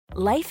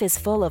Life is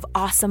full of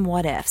awesome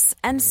what-ifs,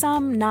 and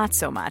some not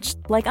so much,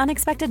 like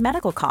unexpected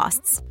medical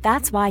costs.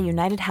 That's why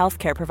United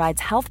Healthcare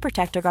provides Health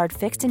Protector Guard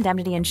fixed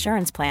indemnity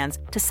insurance plans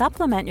to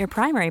supplement your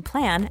primary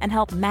plan and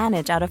help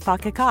manage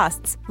out-of-pocket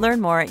costs.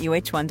 Learn more at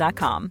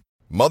uh1.com.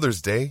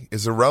 Mother's Day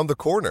is around the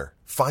corner.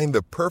 Find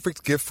the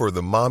perfect gift for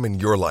the mom in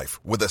your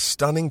life with a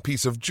stunning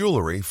piece of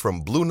jewelry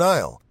from Blue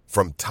Nile.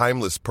 From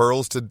timeless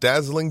pearls to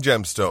dazzling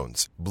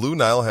gemstones, Blue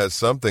Nile has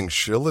something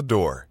she'll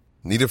adore.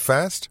 Need it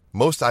fast?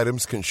 Most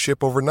items can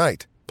ship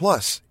overnight.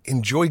 Plus,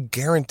 enjoy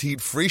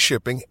guaranteed free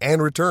shipping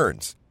and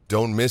returns.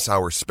 Don't miss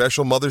our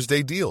special Mother's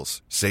Day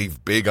deals.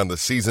 Save big on the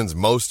season's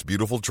most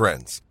beautiful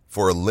trends.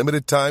 For a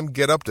limited time,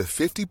 get up to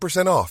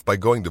 50% off by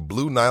going to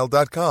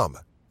BlueNile.com.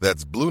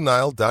 That's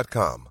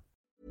BlueNile.com.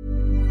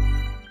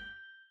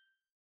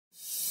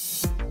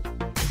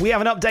 We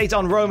have an update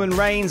on Roman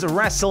Reigns'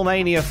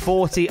 WrestleMania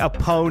 40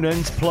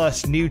 opponent,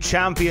 plus new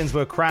champions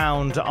were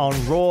crowned on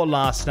Raw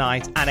last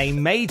night, and a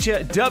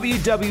major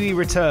WWE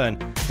return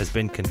has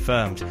been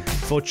confirmed.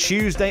 For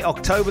Tuesday,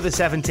 October the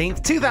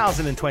 17th,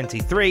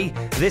 2023,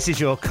 this is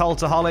your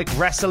Cultaholic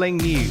Wrestling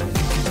News.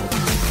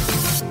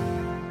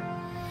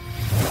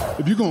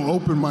 If you're going to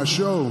open my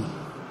show,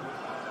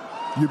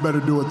 you better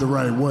do it the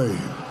right way.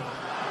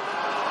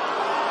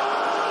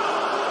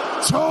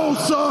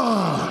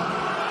 Tulsa!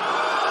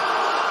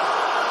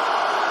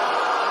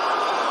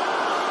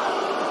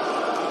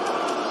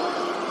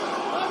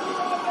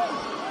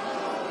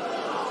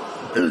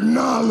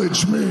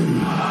 Acknowledge me.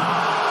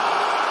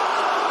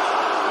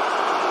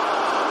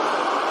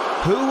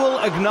 Who will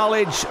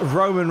acknowledge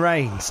Roman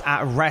Reigns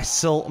at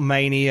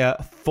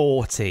WrestleMania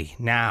 40?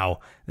 Now,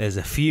 there's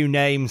a few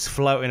names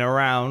floating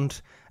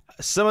around.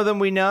 Some of them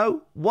we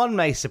know. One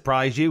may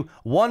surprise you.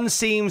 One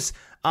seems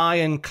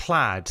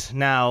ironclad.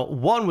 Now,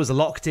 one was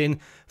locked in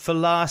for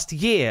last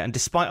year, and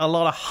despite a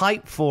lot of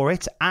hype for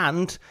it,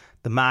 and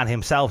the man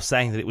himself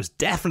saying that it was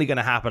definitely going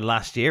to happen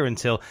last year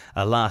until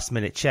a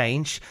last-minute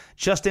change,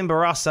 Justin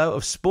Barrasso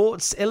of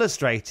Sports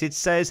Illustrated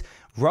says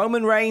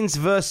Roman Reigns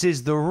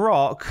versus The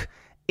Rock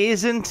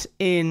isn't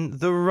in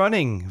the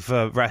running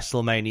for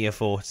WrestleMania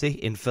 40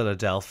 in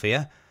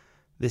Philadelphia.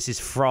 This is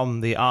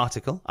from the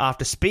article.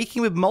 After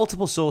speaking with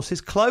multiple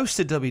sources close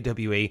to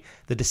WWE,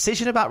 the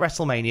decision about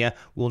WrestleMania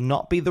will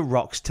not be The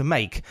Rock's to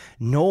make,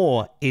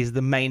 nor is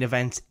the main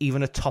event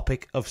even a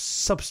topic of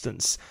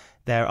substance.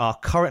 There are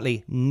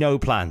currently no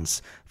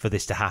plans for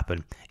this to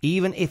happen.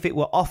 Even if it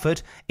were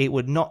offered, it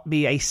would not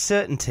be a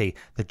certainty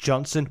that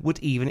Johnson would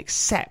even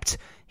accept.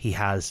 He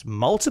has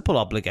multiple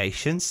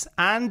obligations,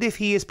 and if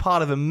he is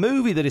part of a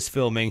movie that is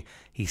filming,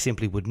 he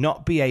simply would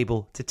not be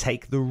able to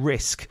take the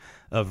risk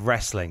of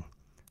wrestling.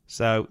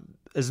 So,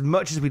 as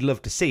much as we'd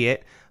love to see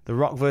it, The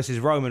Rock versus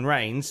Roman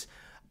Reigns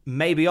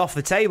may be off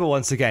the table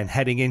once again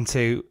heading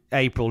into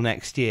April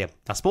next year.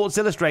 Now, Sports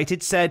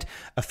Illustrated said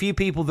a few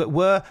people that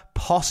were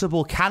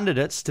possible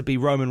candidates to be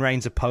Roman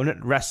Reigns' opponent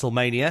at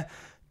WrestleMania,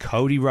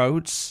 Cody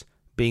Rhodes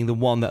being the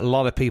one that a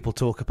lot of people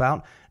talk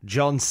about,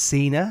 John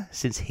Cena,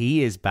 since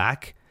he is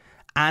back,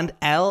 and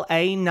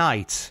LA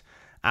Knight.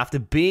 After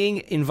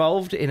being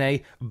involved in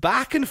a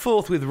back and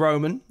forth with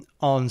Roman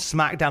on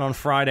SmackDown on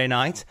Friday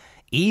night,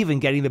 even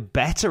getting the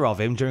better of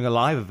him during a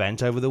live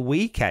event over the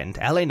weekend,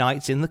 LA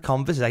Knight's in the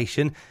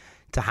conversation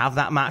to have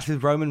that match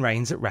with Roman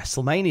Reigns at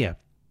WrestleMania.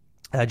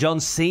 John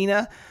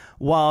Cena,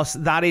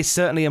 whilst that is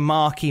certainly a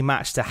marquee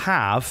match to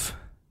have,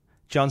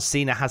 John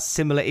Cena has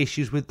similar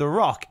issues with The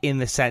Rock in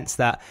the sense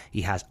that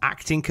he has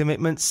acting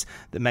commitments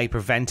that may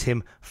prevent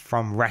him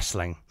from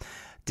wrestling.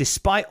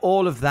 Despite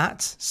all of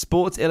that,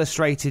 Sports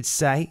Illustrated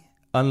say,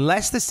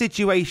 unless the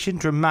situation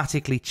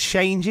dramatically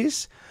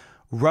changes,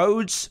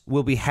 Rhodes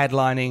will be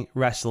headlining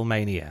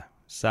WrestleMania.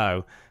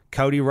 So,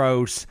 Cody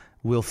Rhodes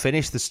will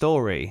finish the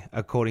story,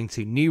 according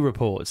to new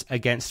reports,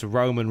 against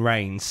Roman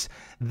Reigns.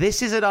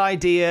 This is an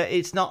idea,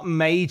 it's not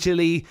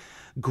majorly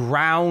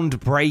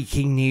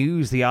groundbreaking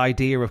news, the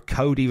idea of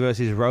Cody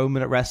versus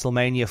Roman at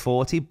WrestleMania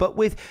 40, but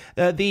with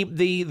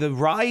the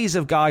rise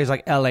of guys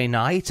like LA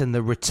Knight and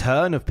the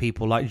return of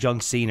people like John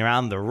Cena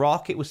and The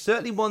Rock, it was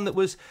certainly one that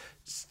was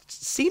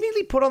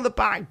seemingly put on the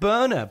back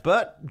burner,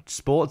 but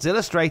Sports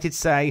Illustrated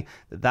say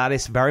that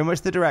is very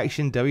much the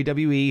direction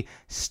WWE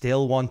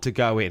still want to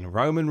go in.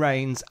 Roman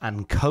Reigns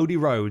and Cody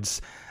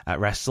Rhodes at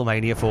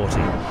WrestleMania 40.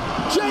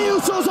 Jey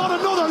Uso's on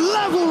another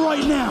level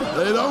right now.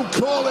 They don't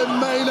call him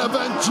main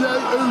event Jey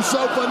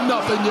Uso for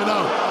nothing, you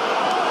know.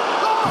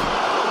 Oh,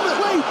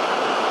 wait.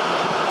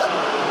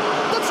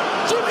 That's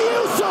Jimmy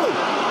Uso.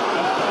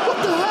 What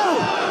the hell?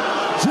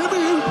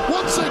 Jimmy,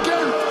 once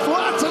again,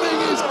 flattening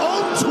his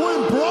own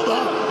twin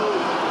brother.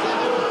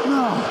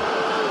 No.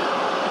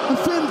 And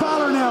Finn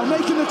Balor now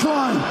making the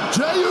climb.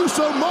 Jey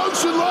Uso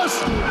motionless.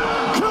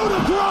 Coup de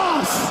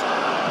grace.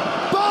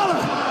 Balor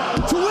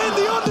to win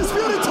the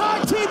Undisputed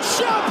Tag Team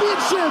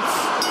Championships.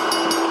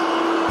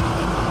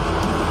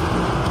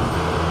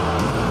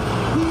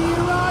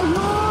 Here are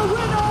your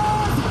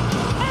winners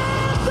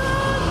and the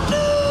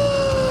new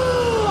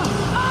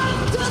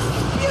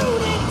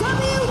Undisputed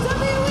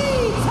WWE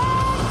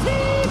Tag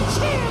Team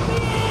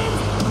Champions,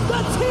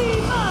 the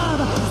team of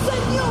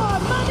Senor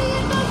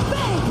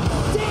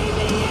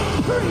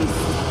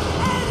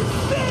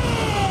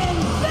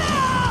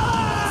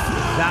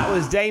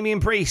was Damian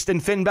Priest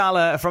and Finn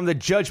Balor from the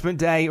Judgment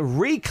Day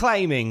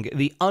reclaiming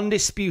the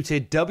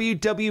undisputed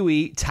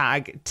WWE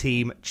Tag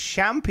Team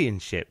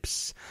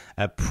Championships.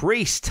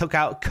 Priest took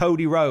out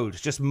Cody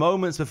Rhodes just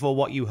moments before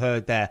what you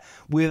heard there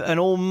with an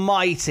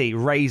almighty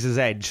razor's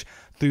edge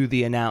through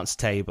the announce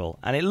table.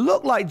 And it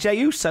looked like Jey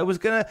Uso was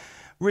going to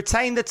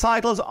retain the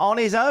titles on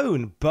his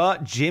own,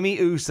 but Jimmy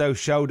Uso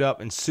showed up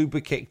and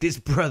super kicked his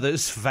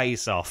brother's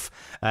face off.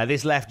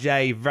 This left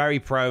Jey very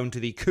prone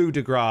to the coup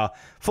de grace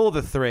for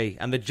the three,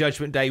 and the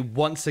Judgment Day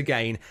once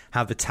again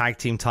have the tag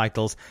team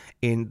titles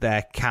in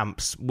their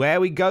camps. Where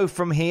we go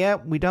from here,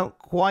 we don't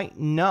quite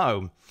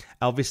know.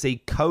 Obviously,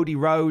 Cody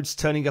Rhodes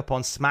turning up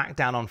on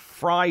SmackDown on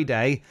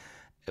Friday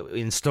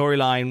in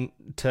storyline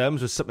terms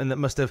was something that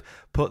must have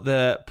put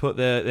the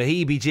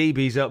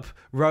heebie-jeebies up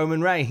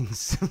Roman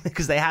Reigns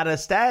because they had a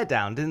stare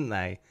down, didn't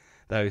they,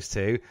 those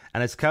two?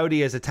 And as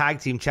Cody is a tag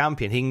team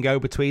champion, he can go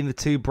between the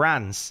two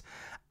brands.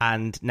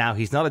 And now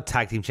he's not a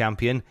tag team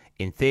champion.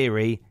 In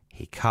theory,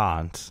 he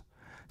can't.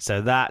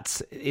 So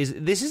this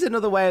is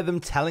another way of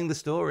them telling the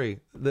story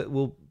that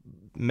will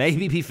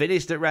maybe be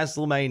finished at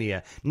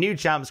WrestleMania. New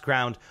champs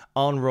crowned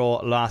on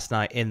Raw last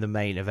night in the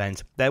main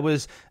event. There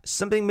was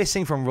something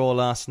missing from Raw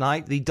last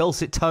night. The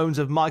dulcet tones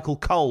of Michael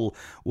Cole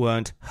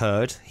weren't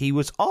heard. He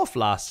was off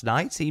last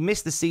night. He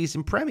missed the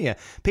season premiere.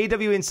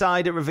 PW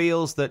Insider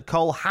reveals that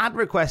Cole had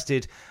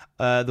requested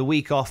the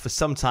week off for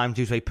some time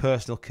due to a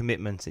personal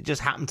commitment. It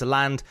just happened to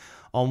land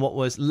on what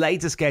was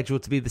later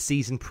scheduled to be the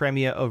season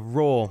premiere of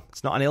Raw.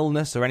 It's not an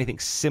illness or anything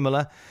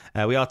similar.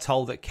 We are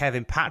told that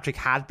Kevin Patrick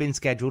had been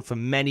scheduled for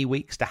many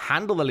weeks to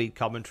handle the lead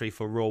commentary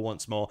for Raw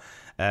once more.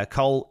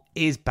 Cole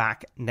is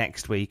back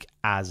next week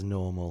as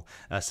normal.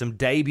 Some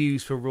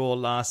debuts for Raw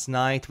last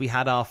night. We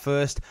had our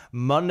first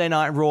Monday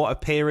Night Raw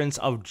appearance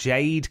of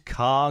Jade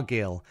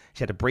Cargill.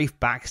 She had a brief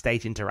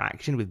backstage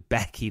interaction with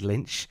Becky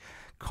Lynch,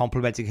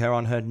 complimenting her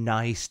on her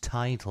nice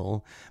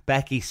title.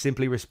 Becky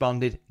simply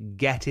responded,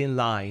 "Get in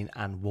line,"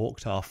 and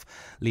walked off,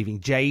 leaving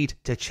Jade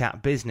to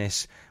chat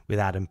business with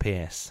Adam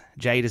Pearce.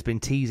 Jade has been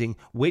teasing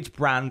which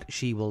brand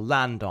she will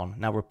land on.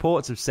 Now,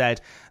 reports have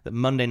said that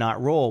Monday Night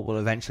Raw will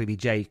eventually be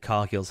Jade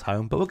Cargill's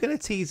home, but we're going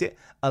to tease it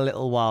a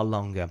little while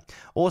longer.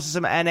 Also,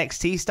 some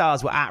NXT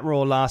stars were at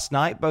Raw last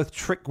night. Both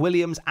Trick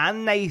Williams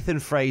and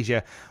Nathan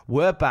Frazier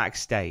were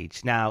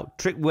backstage. Now,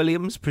 Trick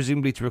Williams,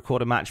 presumably to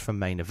record a match for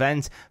main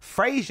event.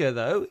 Frazier,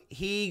 though,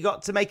 he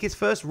got to make his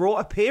first Raw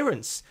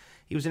appearance.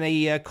 He was in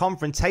a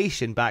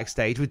confrontation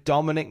backstage with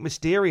Dominic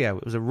Mysterio.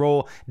 It was a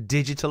Raw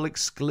digital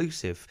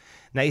exclusive.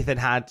 Nathan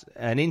had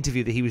an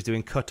interview that he was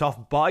doing cut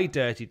off by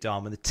Dirty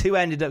Dom, and the two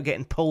ended up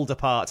getting pulled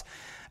apart,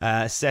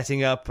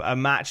 setting up a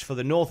match for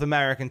the North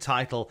American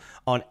title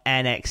on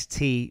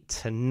NXT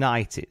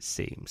tonight, it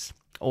seems.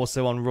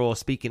 Also on Raw,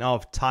 speaking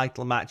of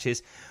title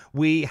matches,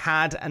 we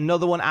had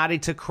another one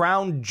added to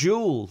Crown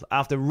Jewel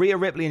after Rhea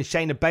Ripley and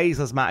Shayna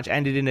Baszler's match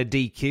ended in a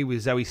DQ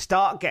with Zoe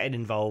Stark getting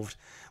involved.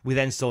 We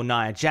then saw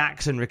Nia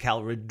Jax and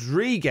Raquel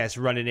Rodriguez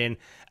running in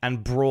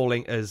and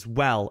brawling as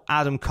well.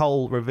 Adam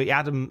Pearce.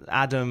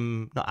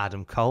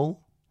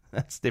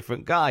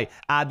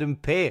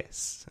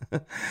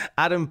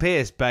 Adam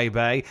Pearce,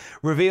 baby,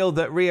 revealed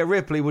that Rhea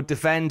Ripley would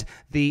defend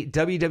the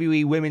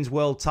WWE Women's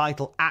World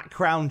title at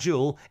Crown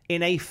Jewel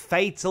in a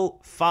fatal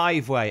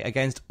five-way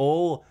against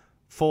all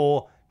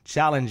four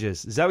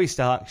challengers. Zoe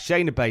Stark,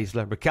 Shayna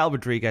Baszler, Raquel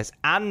Rodriguez,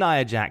 and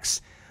Nia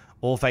Jax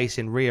all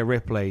facing Rhea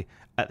Ripley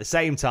at the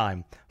same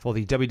time for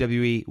the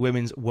WWE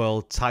Women's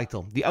World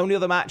title. The only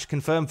other match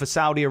confirmed for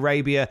Saudi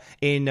Arabia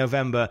in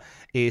November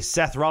is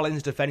Seth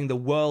Rollins defending the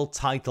world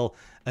title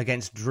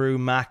against Drew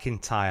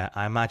McIntyre.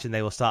 I imagine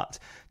they will start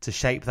to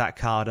shape that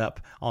card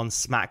up on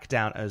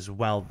SmackDown as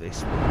well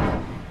this week.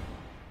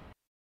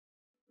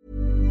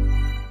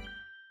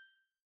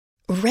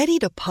 Ready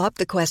to pop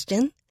the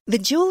question? The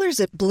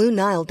jewelers at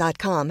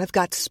BlueNile.com have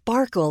got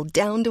sparkle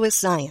down to a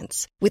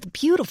science with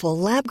beautiful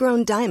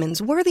lab-grown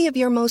diamonds worthy of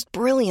your most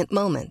brilliant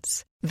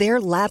moments.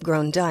 Their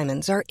lab-grown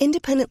diamonds are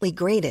independently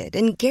graded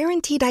and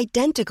guaranteed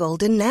identical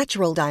to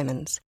natural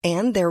diamonds,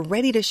 and they're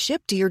ready to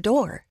ship to your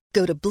door.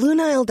 Go to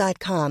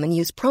BlueNile.com and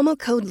use promo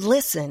code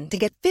LISTEN to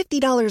get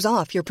 $50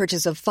 off your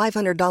purchase of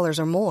 $500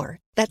 or more.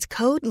 That's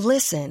code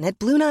LISTEN at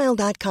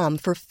BlueNile.com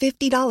for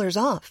 $50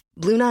 off.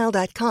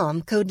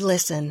 BlueNile.com, code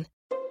LISTEN.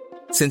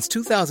 Since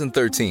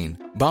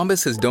 2013,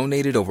 Bombas has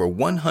donated over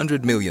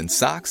 100 million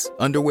socks,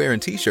 underwear,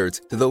 and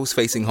T-shirts to those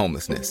facing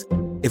homelessness.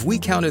 If we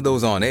counted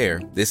those on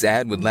air, this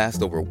ad would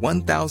last over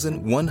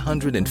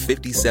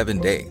 1,157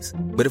 days.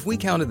 But if we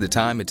counted the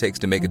time it takes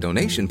to make a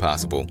donation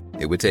possible,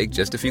 it would take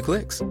just a few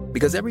clicks.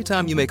 Because every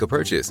time you make a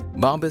purchase,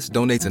 Bombas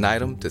donates an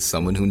item to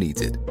someone who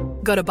needs it.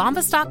 Go to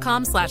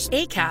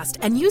bombas.com/ACAST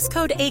and use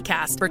code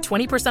ACAST for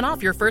 20%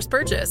 off your first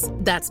purchase.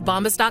 That's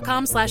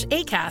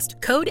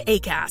bombas.com/ACAST, code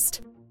ACAST.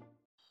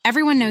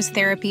 Everyone knows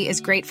therapy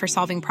is great for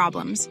solving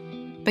problems,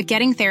 but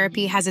getting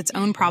therapy has its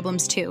own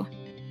problems too,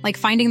 like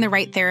finding the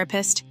right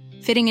therapist,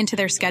 fitting into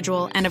their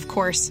schedule, and of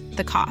course,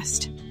 the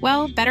cost.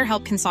 Well,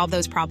 BetterHelp can solve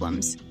those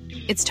problems.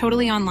 It's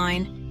totally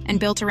online and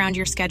built around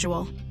your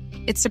schedule.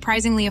 It's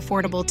surprisingly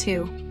affordable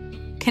too.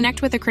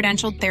 Connect with a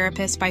credentialed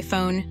therapist by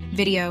phone,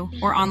 video,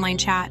 or online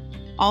chat,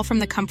 all from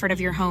the comfort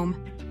of your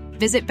home.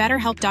 Visit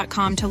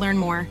BetterHelp.com to learn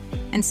more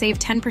and save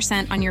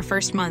 10% on your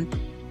first month.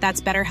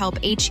 That's BetterHelp,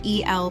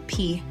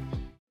 H-E-L-P.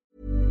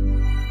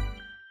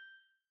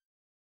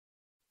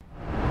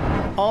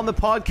 On the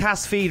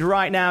podcast feed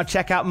right now,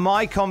 check out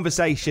my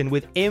conversation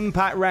with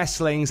Impact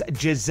Wrestling's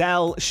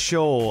Giselle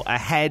Shaw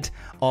ahead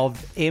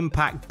of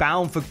Impact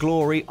Bound for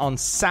Glory on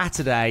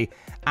Saturday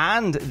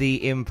and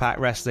the Impact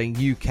Wrestling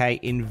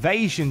UK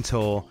Invasion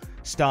Tour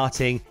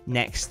starting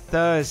next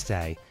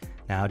Thursday.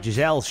 Now,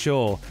 Giselle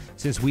Shaw,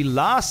 since we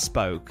last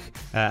spoke,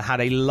 had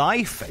a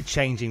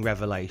life-changing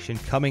revelation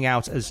coming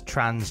out as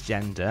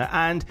transgender,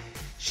 and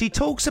she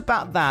talks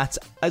about that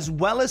as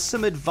well as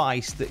some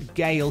advice that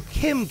Gail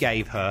Kim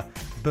gave her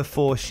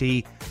before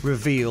she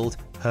revealed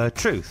her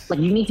truth. Like,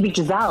 you need to be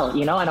Giselle,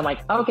 you know? And I'm like,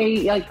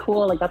 okay, like,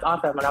 cool, like, that's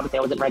awesome. And obviously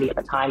I wasn't ready at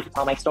the time to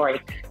tell my story.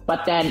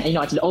 But then, you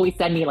know, she'd always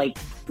send me, like,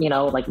 you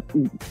know, like,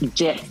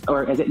 GIFs,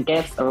 or is it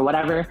GIFs or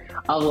whatever,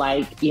 of,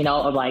 like, you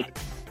know, of, like,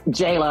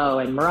 J-Lo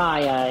and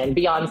Mariah and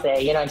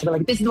Beyonce, you know, and she'd be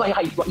like, this is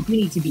what you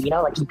need to be, you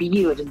know, like, just be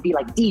you, just be,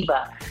 like,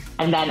 diva.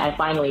 And then I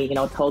finally, you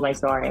know, told my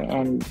story,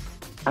 and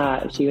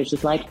she was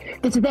just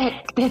like, this is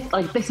it,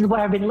 this is what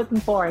I've been looking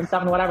for and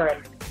stuff and whatever.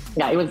 And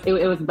yeah, it was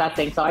the best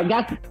thing. So I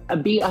guess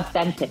be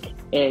authentic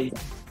is,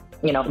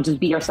 you know, just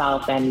be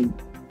yourself and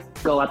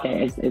go out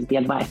there is the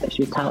advice that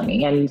she was telling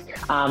me. And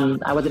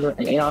I wasn't,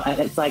 you know,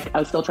 it's like I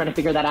was still trying to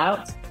figure that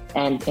out.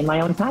 And in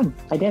my own time,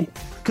 I did.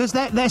 Because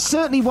there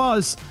certainly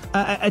was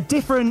a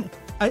different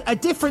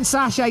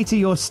sachet to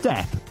your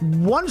step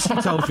once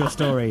you told your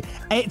story.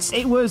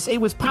 It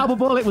was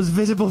palpable. It was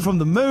visible from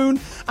the moon.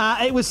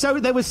 There was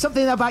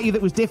something about you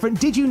that was different.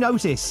 Did you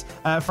notice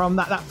from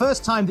that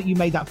first time that you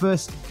made that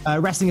first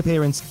wrestling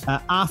appearance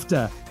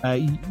after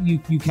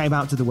you came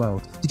out to the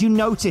world? Did you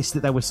notice that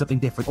there was something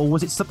different, or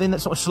was it something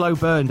that sort of slow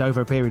burned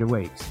over a period of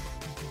weeks?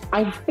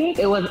 I think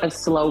it was a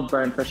slow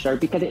burn for sure,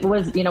 because it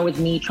was, you know, with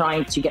me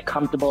trying to get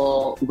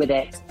comfortable with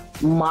it.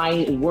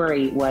 My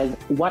worry was,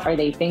 what are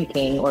they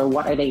thinking, or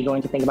what are they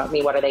going to think about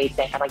me? What are they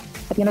saying? I'm like,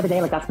 at the end of the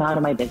day, like, that's none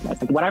of my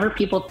business. Like, whatever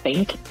people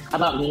think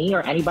about me or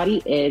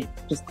anybody is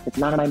just, it's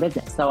none of my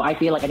business. So I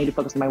feel like I need to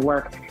focus on my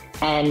work.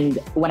 And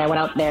when I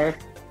went out there,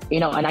 you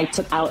know, and I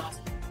took out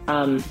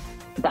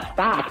that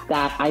fact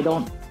that I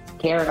don't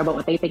care about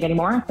what they think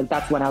anymore, like,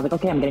 that's when I was like,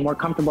 okay, I'm getting more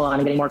comfortable and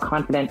I'm getting more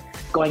confident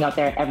going out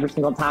there every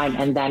single time.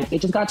 And then it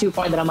just got to a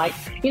point that I'm like,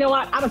 you know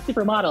what, I'm a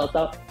supermodel,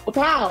 so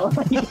pal.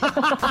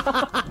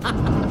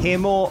 Hear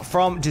more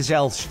from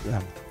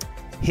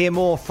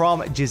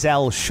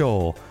Giselle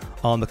Shaw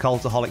on the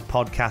Cultaholic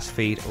podcast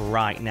feed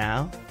right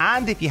now.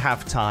 And if you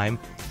have time,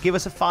 give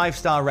us a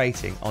 5-star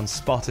rating on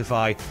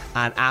Spotify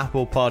and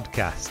Apple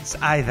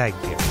Podcasts. I thank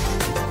you.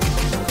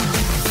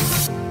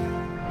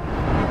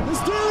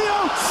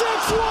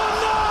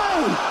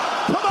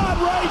 Come on,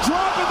 Ray,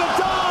 dropping the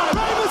dime.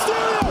 Rey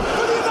Mysterio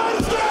for the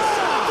United States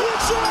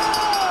Championship.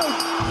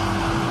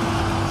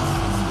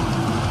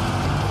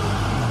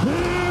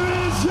 Here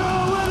is your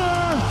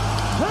winner,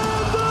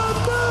 and the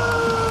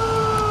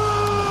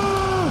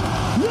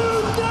new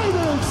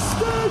United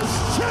States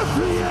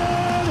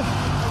Champion,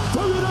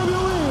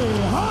 WWE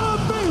Hall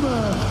of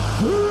Famer,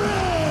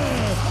 Rey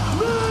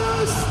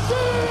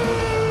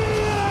Mysterio.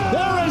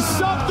 There is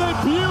something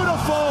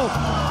beautiful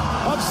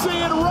of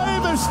seeing Rey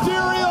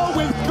Mysterio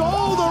with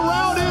gold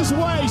around his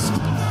waist.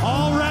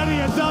 Already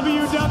a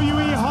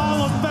WWE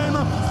Hall of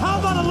Famer. How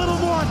about a little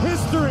more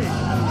history?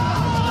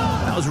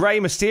 That was Rey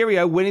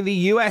Mysterio winning the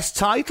US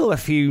title a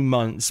few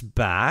months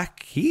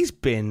back. He's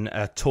been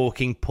a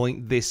talking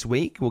point this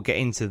week. We'll get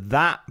into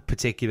that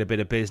particular bit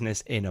of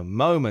business in a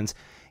moment.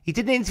 He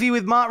did an interview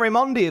with Mark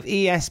Raimondi of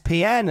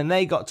ESPN, and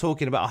they got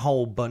talking about a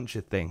whole bunch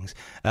of things.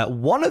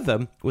 One of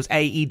them was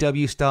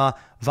AEW star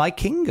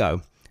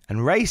Vikingo.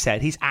 And Ray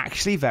said he's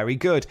actually very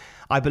good.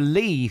 I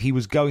believe he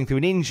was going through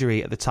an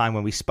injury at the time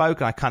when we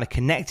spoke, and I kind of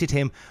connected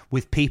him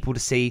with people to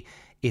see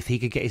if he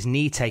could get his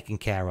knee taken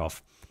care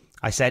of.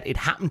 I said, it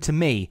happened to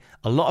me.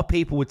 A lot of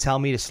people would tell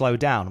me to slow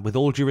down. With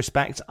all due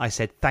respect, I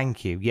said,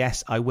 thank you.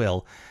 Yes, I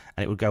will.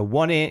 And it would go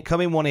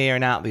come in one ear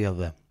and out the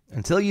other.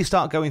 Until you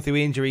start going through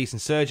injuries and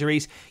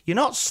surgeries, you're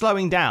not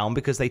slowing down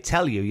because they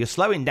tell you. You're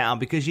slowing down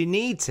because you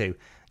need to.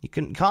 You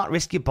can't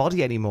risk your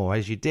body anymore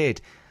as you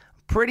did.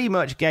 Pretty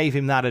much gave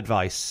him that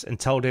advice and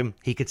told him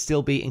he could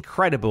still be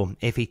incredible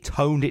if he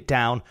toned it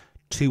down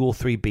 2 or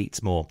 3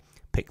 beats more.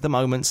 Pick the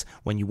moments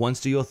when you want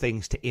to do your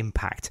things to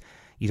impact.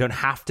 You don't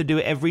have to do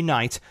it every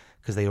night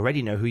because they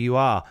already know who you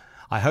are.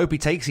 I hope he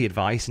takes the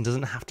advice and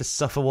doesn't have to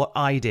suffer what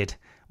I did,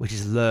 which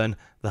is learn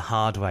the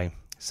hard way.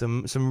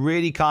 Some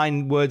really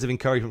kind words of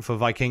encouragement for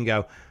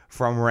Vikingo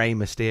from Rey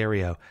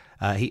Mysterio.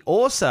 He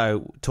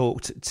also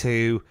talked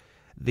to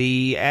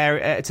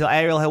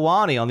Ariel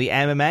Helwani on the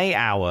MMA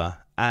Hour,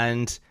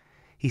 and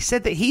he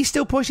said that he's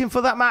still pushing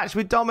for that match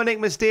with Dominic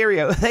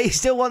Mysterio. He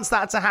still wants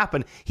that to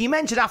happen. He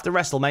mentioned after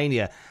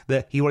WrestleMania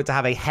that he wanted to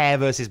have a hair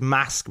versus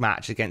mask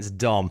match against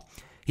Dom.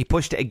 He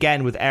pushed it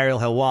again with Ariel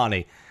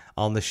Helwani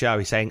on the show.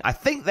 He's saying, I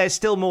think there's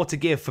still more to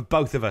give for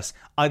both of us.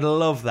 I'd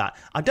love that.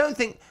 I don't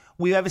think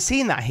we've ever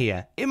seen that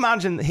here.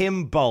 Imagine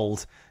him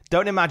bald.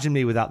 Don't imagine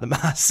me without the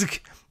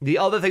mask. The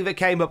other thing that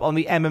came up on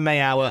the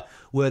MMA Hour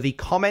were the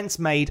comments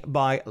made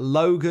by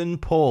Logan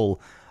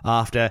Paul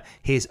after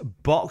his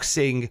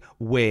boxing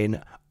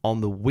win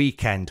on the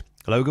weekend.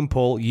 Logan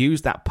Paul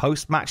used that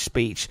post-match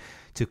speech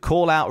to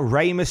call out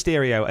Rey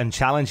Mysterio and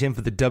challenge him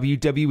for the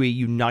WWE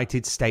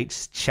United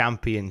States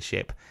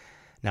Championship.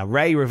 Now,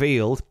 Rey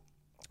revealed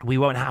we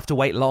won't have to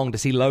wait long to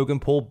see Logan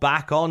Paul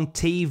back on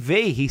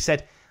TV. He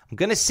said, I'm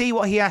going to see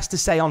what he has to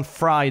say on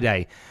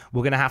Friday.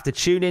 We're going to have to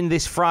tune in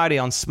this Friday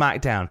on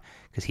SmackDown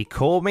because he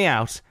called me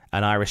out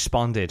and I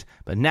responded.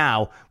 But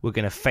now we're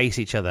going to face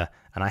each other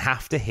and I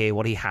have to hear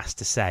what he has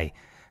to say.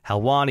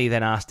 Helwani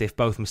then asked if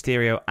both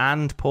Mysterio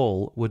and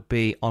Paul would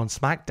be on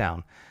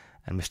SmackDown.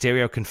 And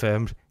Mysterio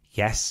confirmed,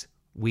 yes,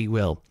 we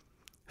will.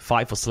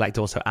 Fightful Select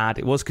also add,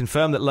 it was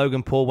confirmed that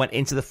Logan Paul went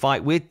into the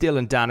fight with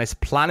Dylan Dennis,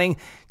 planning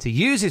to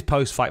use his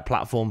post-fight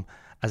platform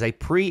as a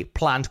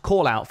pre-planned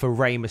call-out for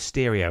Rey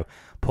Mysterio.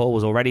 Paul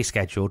was already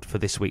scheduled for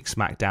this week's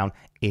SmackDown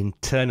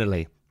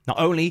internally. Not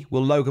only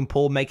will Logan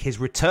Paul make his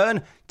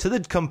return to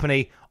the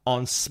company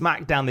on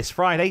SmackDown this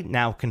Friday,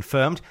 now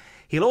confirmed,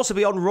 he'll also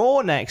be on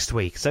Raw next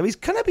week. So he's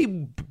going to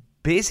be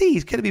busy.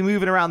 He's going to be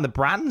moving around the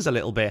brands a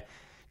little bit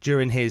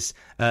during his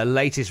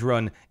latest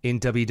run in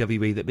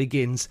WWE that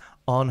begins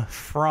on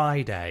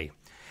Friday.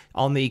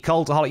 On the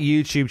Cultaholic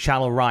YouTube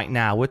channel right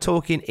now, we're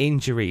talking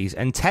injuries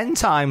and 10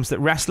 times that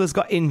wrestlers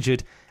got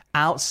injured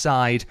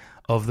outside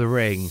of the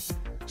ring.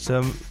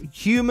 Some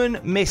human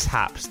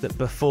mishaps that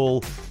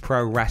befall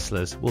pro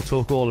wrestlers. We'll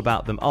talk all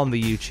about them on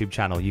the YouTube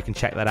channel. You can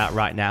check that out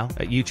right now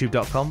at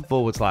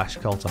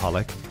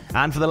youtube.com/Cultaholic.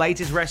 And for the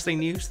latest wrestling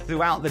news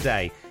throughout the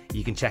day,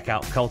 you can check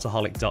out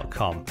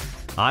Cultaholic.com.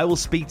 I will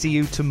speak to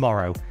you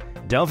tomorrow.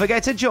 Don't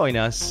forget to join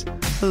us.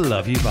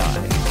 Love you,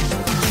 bye.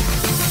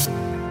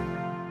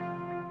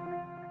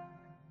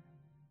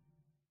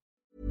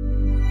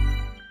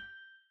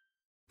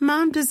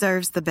 Mom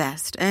deserves the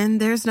best, and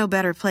there's no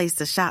better place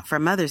to shop for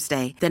Mother's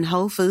Day than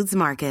Whole Foods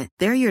Market.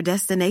 They're your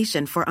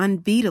destination for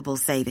unbeatable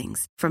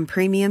savings, from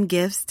premium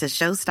gifts to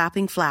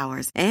show-stopping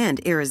flowers and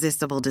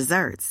irresistible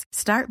desserts.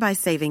 Start by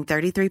saving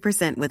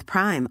 33% with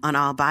Prime on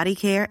all body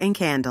care and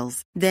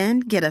candles.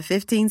 Then get a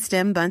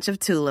 15-stem bunch of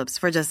tulips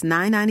for just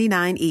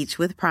 $9.99 each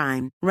with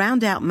Prime.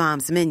 Round out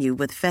Mom's menu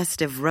with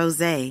festive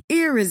rosé,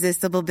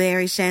 irresistible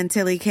berry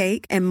chantilly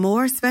cake, and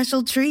more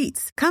special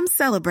treats. Come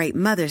celebrate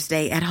Mother's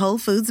Day at Whole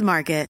Foods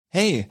Market.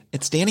 Hey,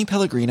 it's Danny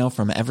Pellegrino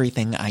from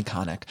Everything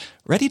Iconic.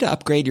 Ready to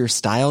upgrade your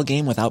style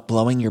game without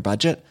blowing your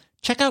budget?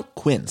 Check out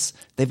Quince.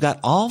 They've got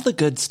all the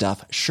good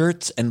stuff,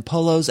 shirts and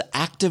polos,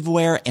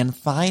 activewear, and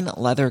fine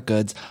leather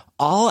goods,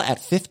 all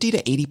at 50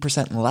 to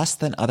 80% less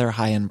than other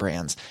high-end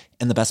brands.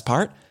 And the best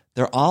part?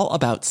 They're all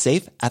about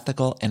safe,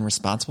 ethical, and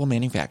responsible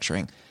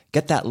manufacturing.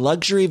 Get that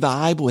luxury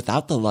vibe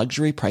without the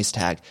luxury price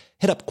tag.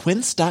 Hit up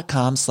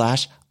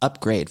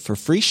quince.com/upgrade for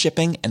free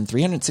shipping and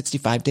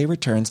 365-day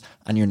returns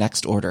on your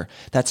next order.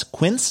 That's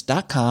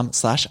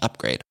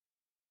quince.com/upgrade.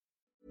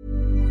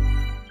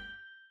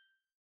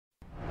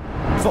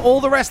 For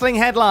all the wrestling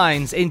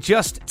headlines in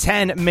just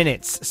 10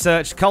 minutes,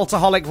 search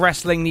Cultaholic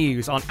Wrestling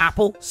News on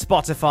Apple,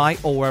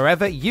 Spotify, or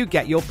wherever you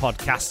get your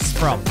podcasts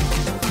from.